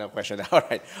 so you don't want to question that. All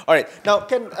right. All right. Now,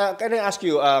 can I ask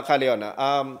you, Leon,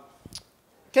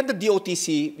 can the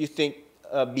DOTC, you think,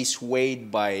 be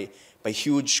swayed by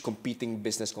huge competing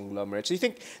business conglomerates? Do you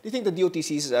think the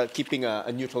DOTC is keeping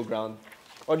a neutral ground,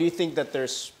 or do you think that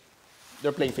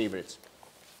they're playing favorites?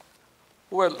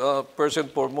 Well, first and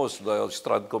foremost, the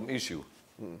Stratcom issue.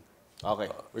 Okay,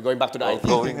 we're going back to the IT.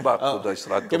 Going back to the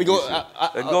Stratcom Can we go? issue.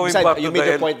 And going besides, back you to made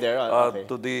your point there. Okay.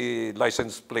 to the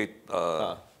license plate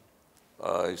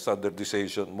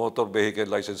standardization, motor vehicle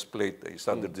license plate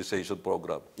standardization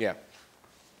program. Yeah.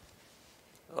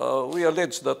 We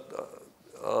allege that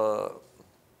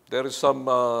there is some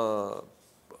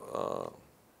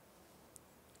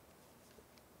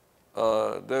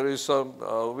there is some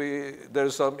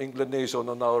there's some inclination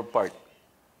on our part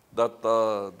that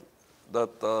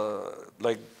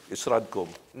like Isradcom.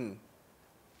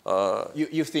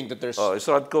 You think that there's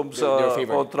Isradcom's they're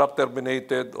favored. contract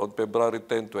terminated on February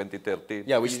 10, 2013.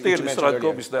 Yeah, Still, you mentioned Isradcom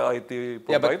earlier. is the IT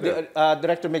Yeah, provider. but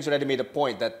Director Miggs already made a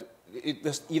point that it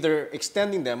was either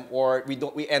extending them or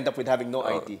we end up with having no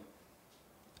IT.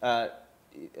 Right,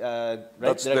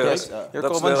 That's Director their, Miggs? Your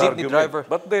that's common their jeepney argument. driver.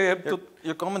 But they have to.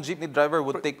 Your common jeepney driver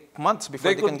would take months before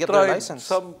They they can could get their try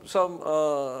license.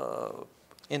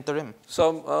 Interim.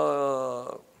 some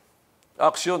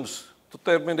actions to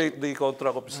terminate the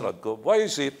contract of Isradcom. Why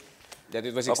is it? That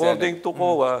it was According extended. to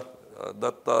COA,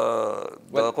 that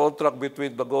the contract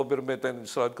between the government and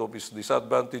Stratcom is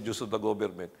disadvantageous to the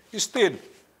government. Still.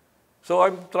 So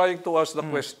I'm trying to ask the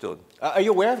question. Are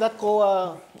you aware of that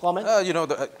comment? You know,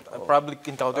 I probably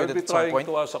encountered I'll it be at some trying point.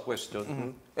 to ask a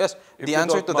question. Yes, If the you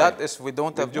answer don't to mind, that is we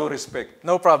don't have... With due respect.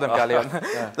 No problem, Calion.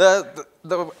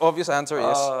 The obvious answer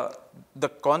is the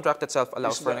contract itself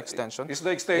allows for an extension. Is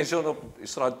the extension of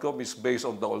Stratcom is based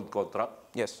on the old contract?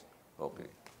 Yes. Okay.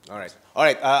 All right. All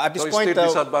right. At this So it's point, still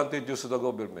disadvantageous to the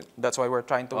government. That's why we're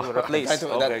trying to replace.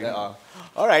 Okay.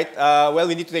 all right. Well,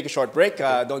 we need to take a short break.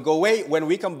 Don't go away. When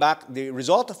we come back, the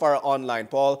result of our online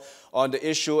poll on the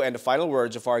issue and the final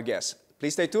words of our guests.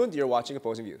 Please stay tuned. You're watching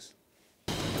Opposing Views.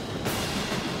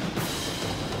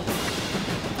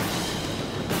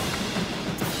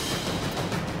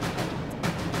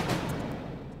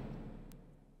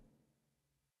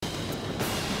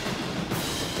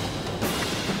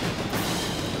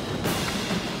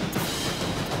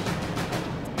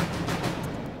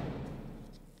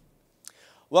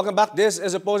 Welcome back. This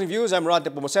is Opposing Views. I'm Rod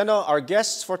Nepomuceno. Our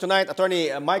guests for tonight,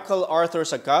 Attorney Michael Arthur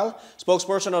Sagcal,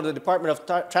 spokesperson of the Department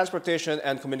of Transportation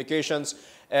and Communications,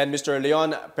 and Mr.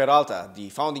 Leon Peralta, the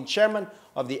founding chairman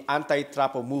of the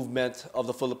Anti-Trapo Movement of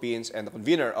the Philippines and the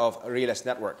convener of Reales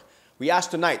Network. We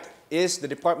ask tonight, is the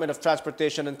Department of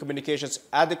Transportation and Communications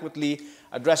adequately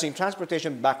addressing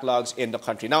transportation backlogs in the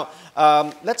country? Now,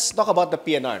 let's talk about the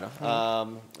PNR,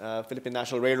 Philippine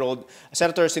National Railroad.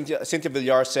 Senator Cynthia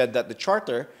Villar said that the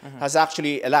charter has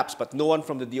actually elapsed, but no one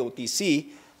from the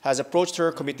DOTC has approached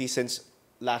her committee since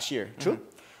last year. True?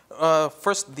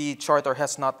 First, the charter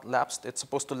has not lapsed. It's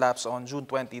supposed to lapse on June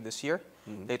 20 this year,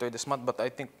 later this month, but I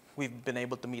think we've been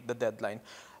able to meet the deadline.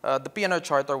 The PNR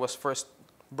charter was first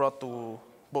brought to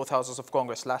both houses of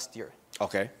Congress last year.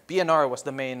 Okay. PNR was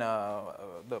the main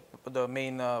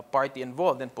party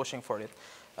involved in pushing for it.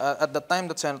 At the time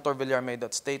that Senator Villar made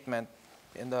that statement,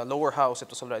 in the lower house, it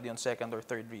was already on second or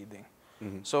third reading.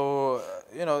 So,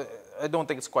 you know, I don't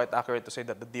think it's quite accurate to say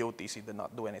that the DOTC did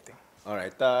not do anything. All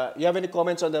right. You have any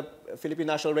comments on the Philippine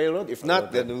National Railroad? If not,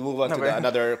 then we'll move on to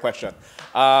another question.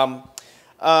 The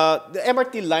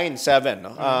MRT Line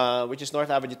 7, which is North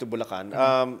Avenue to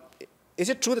Bulacan, is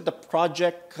it true that the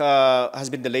project has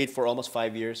been delayed for almost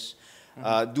 5 years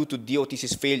due to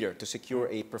DOTC's failure to secure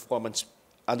a performance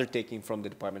undertaking from the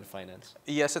Department of Finance?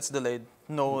 Yes, it's delayed.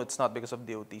 No, it's not because of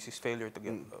DOTC's failure to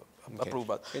get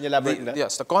approval. Can you elaborate on that?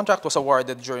 Yes, the contract was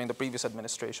awarded during the previous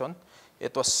administration.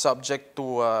 It was subject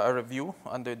to a review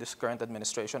under this current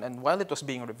administration. And while it was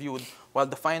being reviewed, while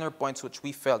the finer points which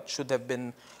we felt should have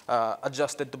been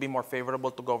adjusted to be more favorable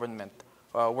to government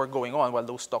were going on, while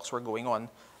those talks were going on,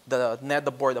 the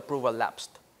NEDA board approval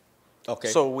lapsed. Okay.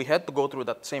 So we had to go through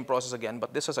that same process again,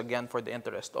 but this is again for the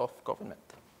interest of government.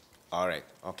 All right.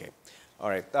 Okay. All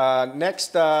right.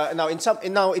 Next, now in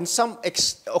some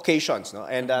occasions, no,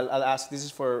 and I'll ask. This is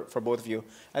for both of you.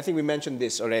 I think we mentioned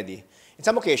this already. In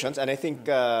some occasions, and I think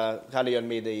Calion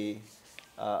made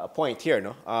a point here.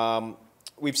 No,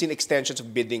 we've seen extensions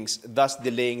of biddings, thus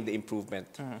delaying the improvement.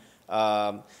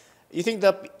 You think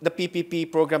the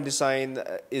PPP program design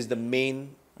is the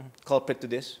main culprit to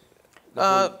this?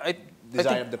 The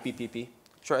design of the PPP?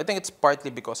 Sure, I think it's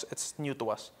partly because it's new to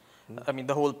us. I mean,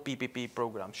 the whole PPP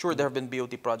program. Sure, there have been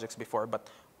BOT projects before, but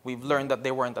we've learned that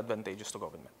they weren't advantageous to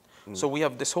government. So we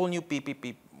have this whole new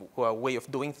PPP way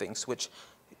of doing things, which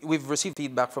we've received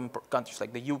feedback from countries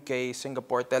like the UK,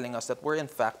 Singapore, telling us that we're in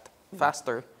fact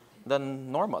faster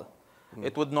than normal.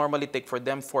 It would normally take for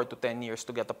them 4 to 10 years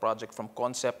to get a project from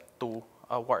concept to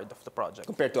award of the project.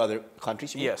 Compared to other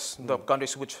countries? Yes, the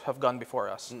countries which have gone before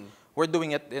us. We're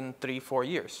doing it in 3-4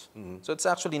 years. So it's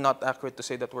actually not accurate to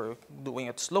say that we're doing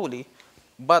it slowly,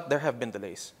 but there have been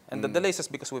delays. And the delays is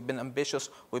because we've been ambitious,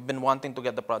 we've been wanting to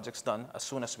get the projects done as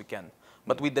soon as we can.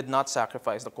 But we did not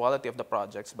sacrifice the quality of the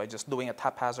projects by just doing it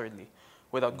haphazardly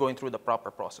without going through the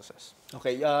proper processes.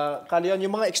 Okay, Calion,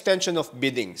 yung mga extension of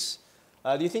biddings,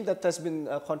 Do you think that has been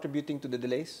contributing to the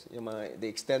delays? Yung mga, they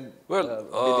extend Well,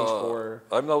 biddings for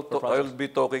I'll be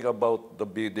talking about the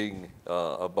bidding,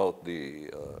 about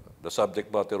the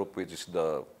subject matter of which is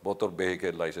the motor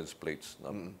vehicle license plates,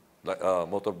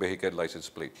 motor vehicle license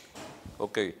plate.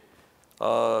 Okay.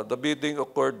 The bidding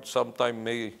occurred sometime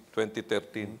May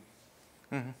 2013.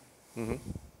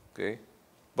 Okay.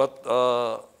 But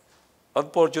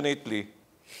unfortunately,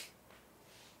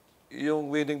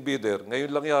 yung winning bidder, ngayon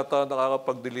lang yata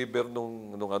nakakapag-deliver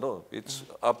nung ano. It's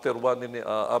after 1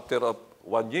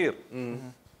 year.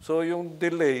 So yung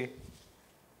delay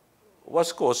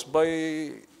was caused by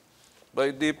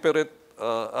different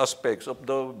aspects of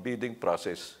the bidding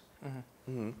process.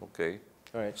 Okay.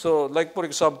 All right. So like for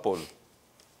example,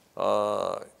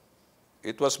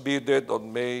 it was bidded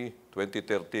on May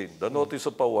 2013. The notice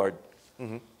of award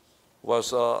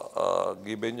was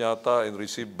given yata and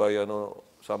received by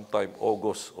sometime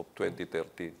August of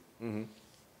 2013.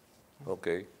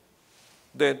 Okay.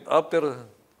 Then after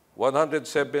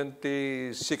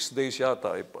 176 days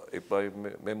yata, if my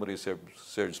memory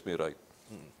serves me right,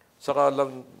 saka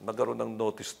lang nagkaroon ng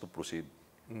notice to proceed,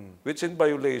 which in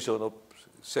violation of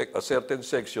a certain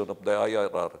section of the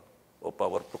IRR of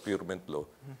our procurement law,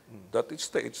 that it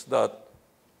states that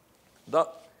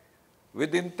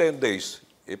within 10 days,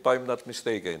 if I'm not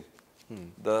mistaken,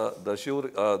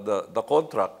 the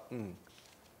contract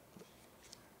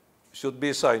should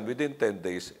be signed within 10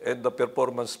 days and the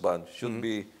performance bond should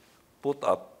be put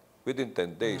up within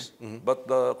 10 days. But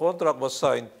the contract was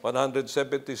signed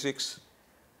 176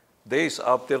 days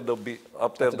after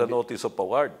the notice of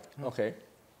award. Okay.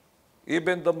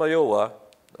 Even the Mayowa,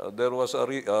 there was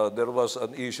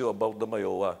an issue about the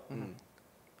Mayowa.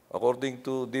 According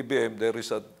to DBM,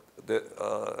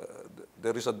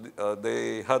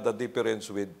 they had a difference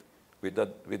with the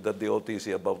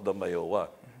DOTC about the Mayowa.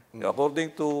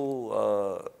 According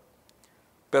to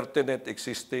pertinent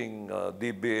existing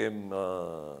DBM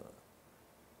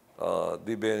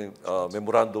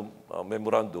memorandum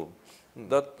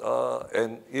that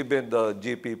and even the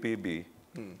GPPB,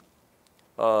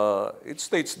 it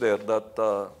states there that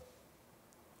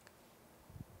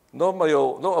no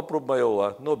approved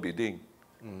Mayowa, no bidding.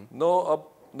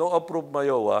 No approved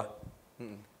Mayowa,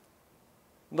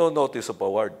 no notice of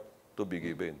award to be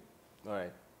given. All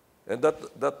right. And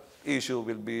that issue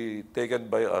will be taken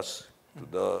by us to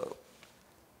the...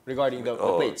 Regarding the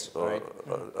plates, all right?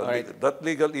 All right. That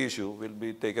legal issue will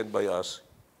be taken by us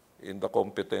in the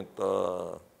competent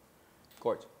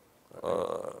Court.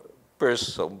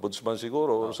 first sa ombudsman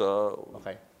siguro.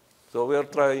 Okay. So we are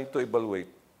trying to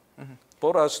evaluate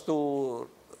for us to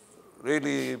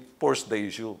really force the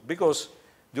issue. Because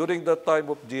during that time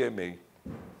of GMA,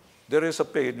 there is a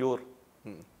failure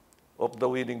of the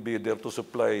winning bidder to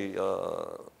supply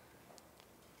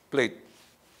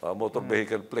motor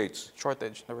vehicle plates.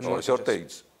 Shortage. There Shortage. were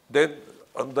shortages. Then,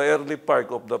 on the early part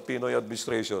of the Pinoy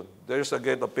administration, there is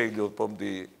again a failure from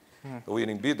the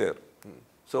winning bidder.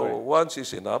 So once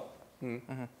is enough.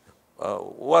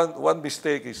 One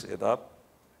mistake is enough.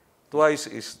 Twice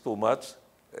is too much.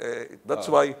 That's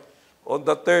why on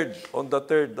the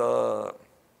third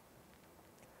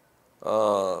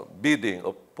bidding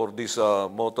for this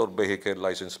motor vehicle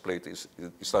license plate is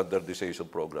standardization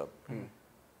program.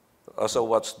 As a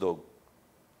watchdog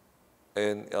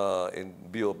and in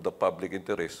view of the public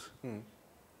interest,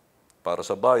 para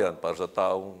sa bayan, para sa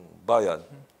taong bayan,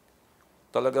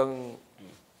 talagang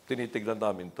tinitignan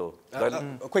namin to.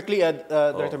 Quickly,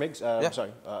 Director Miggs,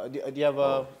 sorry. Do you have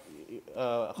a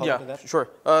comment on that? Sure.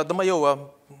 The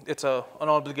Mayowa, it's an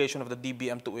obligation of the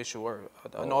DBM to issue, or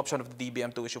an option of the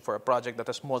DBM to issue for a project that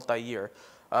has multi-year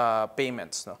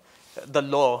payments. No? The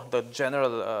law, the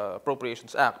General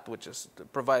Appropriations Act, which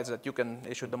provides that you can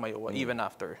issue the Mayowa even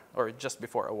after or just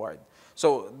before award.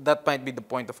 So that might be the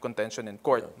point of contention in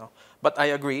court. No? But I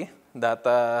agree that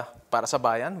para sa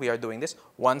bayan, we are doing this.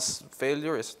 Once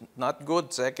failure is not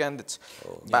good, second, it's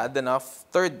bad enough.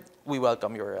 Third, we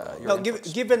welcome your now,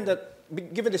 given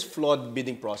this flawed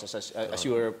bidding process, as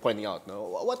you were pointing out, no,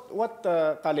 what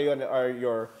Kalayon, are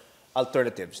your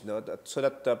alternatives, no, so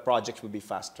that projects will be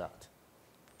fast-tracked?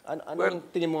 Well,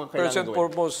 first and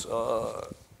foremost,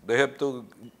 they have to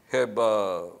have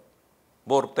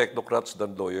more technocrats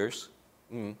than lawyers,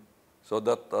 so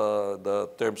that the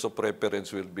terms of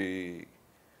reference will be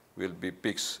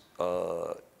fixed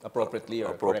appropriately.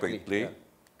 Correctly.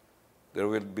 There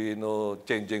will be no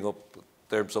changing of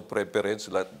terms of reference,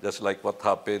 just like what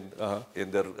happened in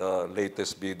their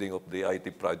latest bidding of the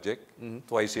IT project.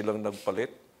 Twice silang nagpalit.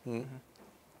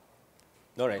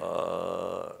 All right.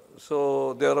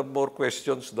 So there are more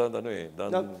questions than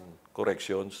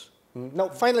corrections. Now,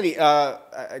 finally,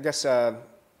 I guess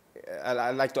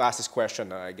I'd like to ask this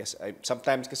question. I guess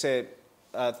sometimes kasi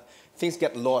things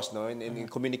get lost, no, in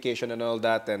communication and all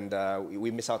that, and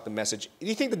we miss out the message. Do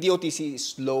you think the DOTC is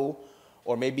slow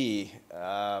or maybe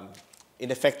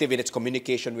ineffective in its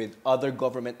communication with other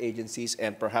government agencies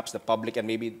and perhaps the public and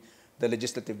maybe the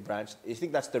legislative branch? Do you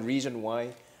think that's the reason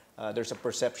why there's a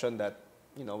perception that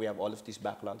we have all of these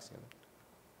backlogs?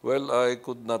 Well, I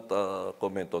could not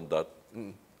comment on that.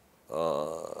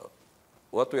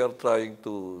 What we are trying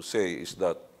to say is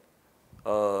that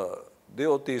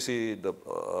DOTC,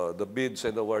 the Bids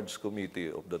and Awards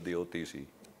Committee of the DOTC,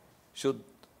 should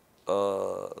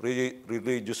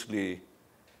religiously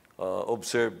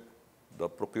observe the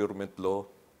procurement law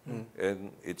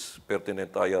and its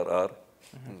pertinent IRR,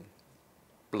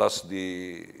 plus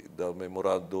the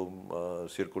memorandum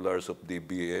circulars of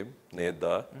DBM,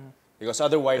 NEDA. Because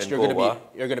otherwise you're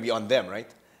going to be on them, right?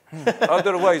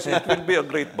 Otherwise, it will be a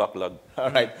great backlog. All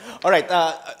right. All right.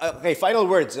 Okay, final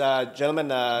words, gentlemen.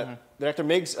 Director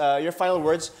Miggs, your final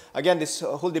words. Again, this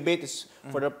whole debate is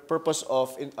for the purpose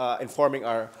of informing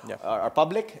our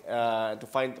public,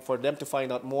 for them to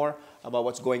find out more about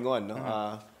what's going on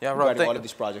regarding all of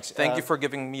these projects. Thank you for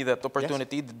giving me that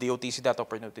opportunity, yes. The DOTC that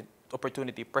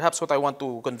opportunity. Perhaps what I want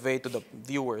to convey to the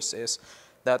viewers is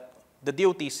that the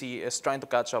DOTC is trying to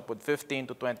catch up with 15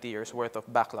 to 20 years worth of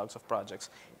backlogs of projects.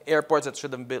 Airports that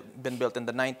should have been built in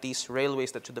the 90s,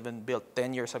 railways that should have been built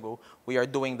 10 years ago, we are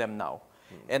doing them now.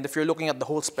 And if you're looking at the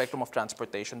whole spectrum of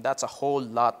transportation, that's a whole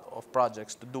lot of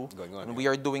projects to do. Going on, and we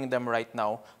are doing them right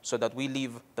now so that we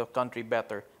leave the country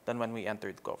better than when we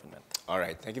entered government. All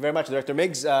right. Thank you very much, Director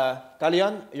Miggs.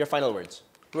 Leon, your final words.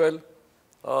 Well,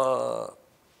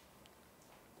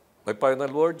 my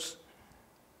final words,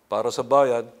 para sa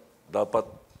bayan, dapat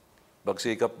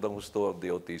magsikap ng gusto ang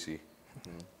DOTC.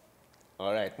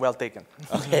 All right. Well taken.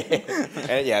 Okay.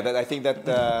 And yeah, I think that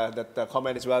that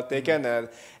comment is well taken.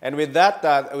 And with that,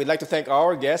 we'd like to thank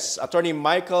our guests, Attorney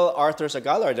Michael Arthur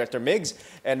Sagcal, our Director Miggs,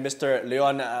 and Mr.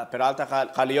 Leon Peralta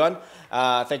Leon.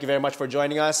 Thank you very much for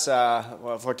joining us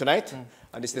for tonight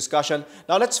on this discussion.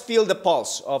 Now let's feel the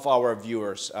pulse of our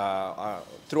viewers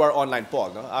through our online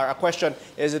poll. No? Our question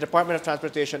is: the Department of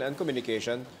Transportation and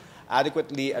Communication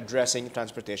adequately addressing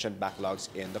transportation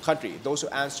backlogs in the country? Those who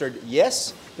answered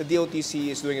yes, the DOTC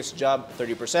is doing its job,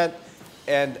 30%,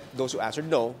 and those who answered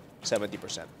no,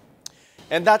 70%.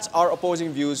 And that's our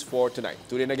opposing views for tonight.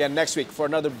 Tune in again next week for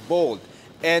another bold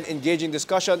and engaging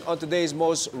discussion on today's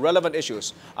most relevant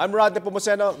issues. I'm Rod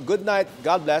Nepomuceno. Good night,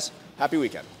 God bless, happy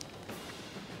weekend.